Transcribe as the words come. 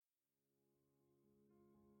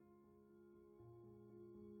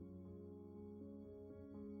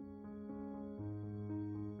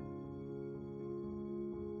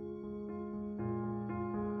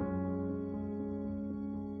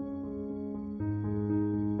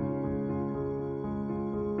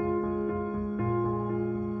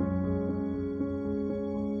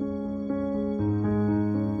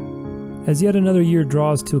As yet another year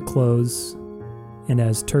draws to a close, and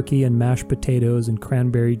as turkey and mashed potatoes and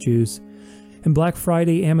cranberry juice, and Black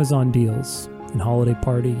Friday Amazon deals, and holiday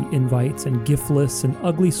party invites, and gift lists, and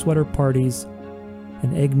ugly sweater parties,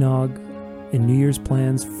 and eggnog, and New Year's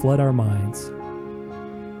plans flood our minds,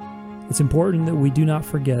 it's important that we do not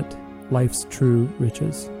forget life's true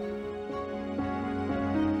riches.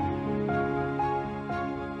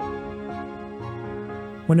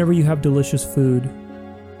 Whenever you have delicious food,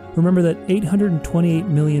 remember that 828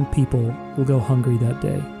 million people will go hungry that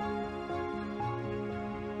day.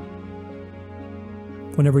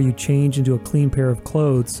 Whenever you change into a clean pair of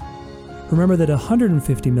clothes, remember that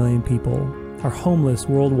 150 million people are homeless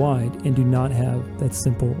worldwide and do not have that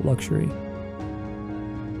simple luxury.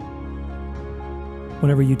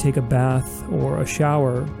 Whenever you take a bath or a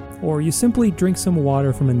shower, or you simply drink some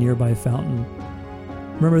water from a nearby fountain,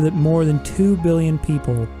 remember that more than 2 billion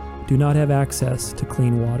people do not have access to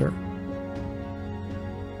clean water.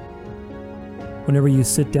 Whenever you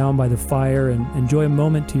sit down by the fire and enjoy a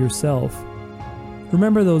moment to yourself,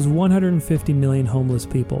 remember those 150 million homeless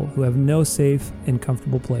people who have no safe and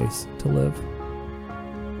comfortable place to live.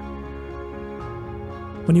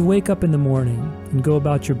 When you wake up in the morning and go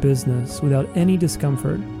about your business without any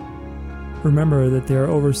discomfort, remember that there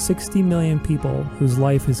are over 60 million people whose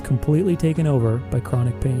life is completely taken over by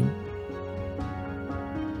chronic pain.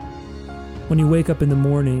 When you wake up in the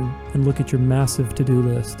morning and look at your massive to-do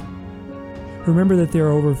list, remember that there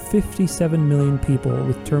are over 57 million people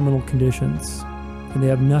with terminal conditions, and they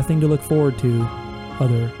have nothing to look forward to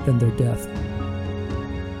other than their death.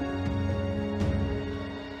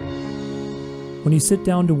 When you sit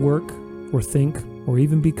down to work, or think, or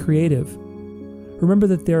even be creative, remember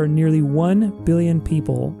that there are nearly 1 billion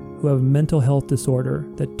people who have a mental health disorder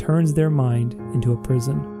that turns their mind into a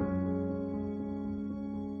prison.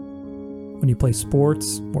 When you play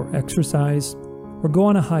sports, or exercise, or go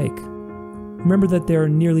on a hike, remember that there are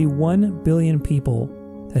nearly 1 billion people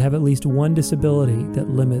that have at least one disability that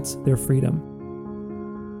limits their freedom.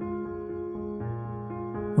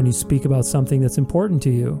 When you speak about something that's important to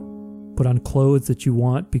you, put on clothes that you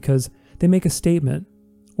want because they make a statement,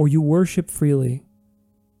 or you worship freely,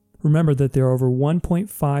 remember that there are over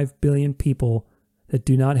 1.5 billion people that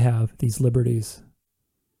do not have these liberties.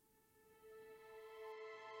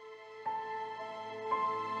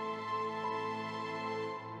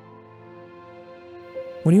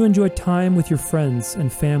 When you enjoy time with your friends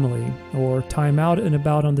and family, or time out and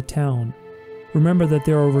about on the town, remember that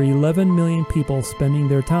there are over 11 million people spending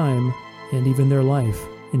their time, and even their life,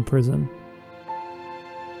 in prison.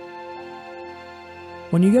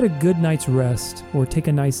 When you get a good night's rest or take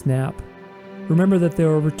a nice nap, remember that there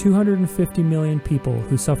are over 250 million people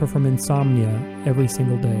who suffer from insomnia every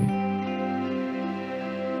single day.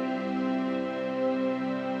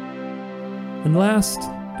 And last,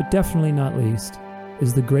 but definitely not least,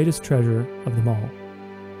 is the greatest treasure of them all.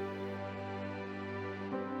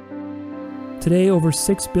 Today, over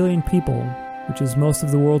 6 billion people, which is most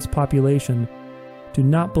of the world's population, do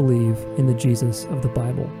not believe in the Jesus of the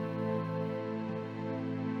Bible.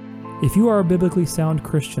 If you are a biblically sound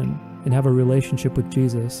Christian and have a relationship with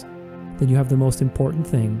Jesus, then you have the most important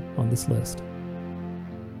thing on this list.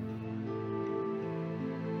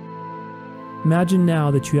 Imagine now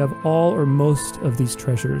that you have all or most of these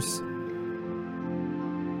treasures.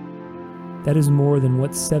 That is more than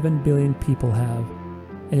what 7 billion people have,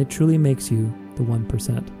 and it truly makes you the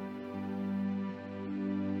 1%.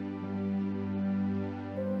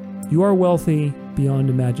 You are wealthy beyond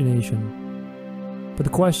imagination. But the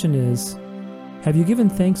question is, have you given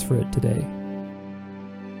thanks for it today?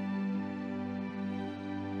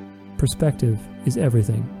 Perspective is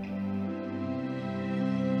everything.